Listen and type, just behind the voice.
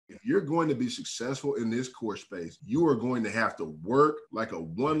If you're going to be successful in this course space, you are going to have to work like a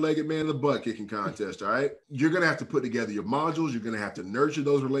one-legged man in a butt kicking contest, all right? You're going to have to put together your modules. You're going to have to nurture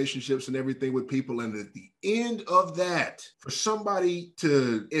those relationships and everything with people. And at the end of that, for somebody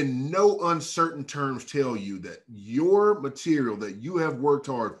to, in no uncertain terms, tell you that your material that you have worked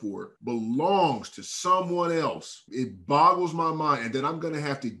hard for belongs to someone else, it boggles my mind. And then I'm going to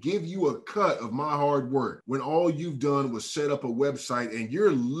have to give you a cut of my hard work when all you've done was set up a website and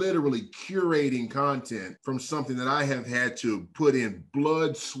you're literally curating content from something that I have had to put in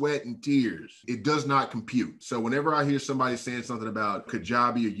blood, sweat, and tears. It does not compute. So whenever I hear somebody saying something about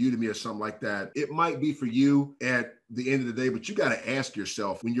Kajabi or Udemy or something like that, it might be for you at the end of the day, but you got to ask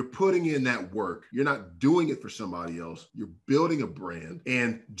yourself, when you're putting in that work, you're not doing it for somebody else. You're building a brand.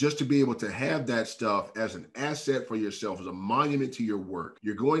 And just to be able to have that stuff as an asset for yourself, as a monument to your work,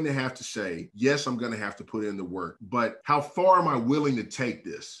 you're going to have to say, yes, I'm going to have to put in the work, but how far am I willing to take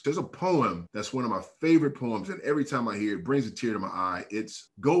this? There's a poem that's one of my favorite poems, and every time I hear it, it brings a tear to my eye.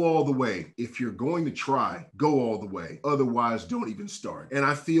 It's go all the way. If you're going to try, go all the way. Otherwise, don't even start. And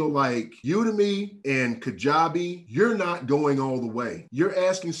I feel like Udemy and Kajabi, you're not going all the way. You're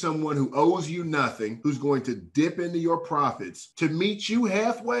asking someone who owes you nothing, who's going to dip into your profits, to meet you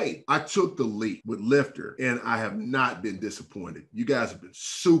halfway. I took the leap with Lifter, and I have not been disappointed. You guys have been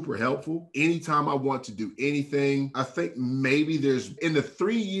super helpful. Anytime I want to do anything, I think maybe there's, in the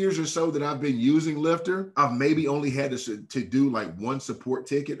 3 years or so that I've been using Lifter, I've maybe only had to do like one support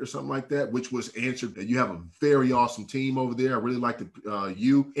ticket or something like that, which was answered. And you have a very awesome team over there. I really like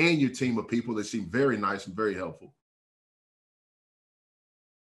you and your team of people. They seem very nice and very helpful.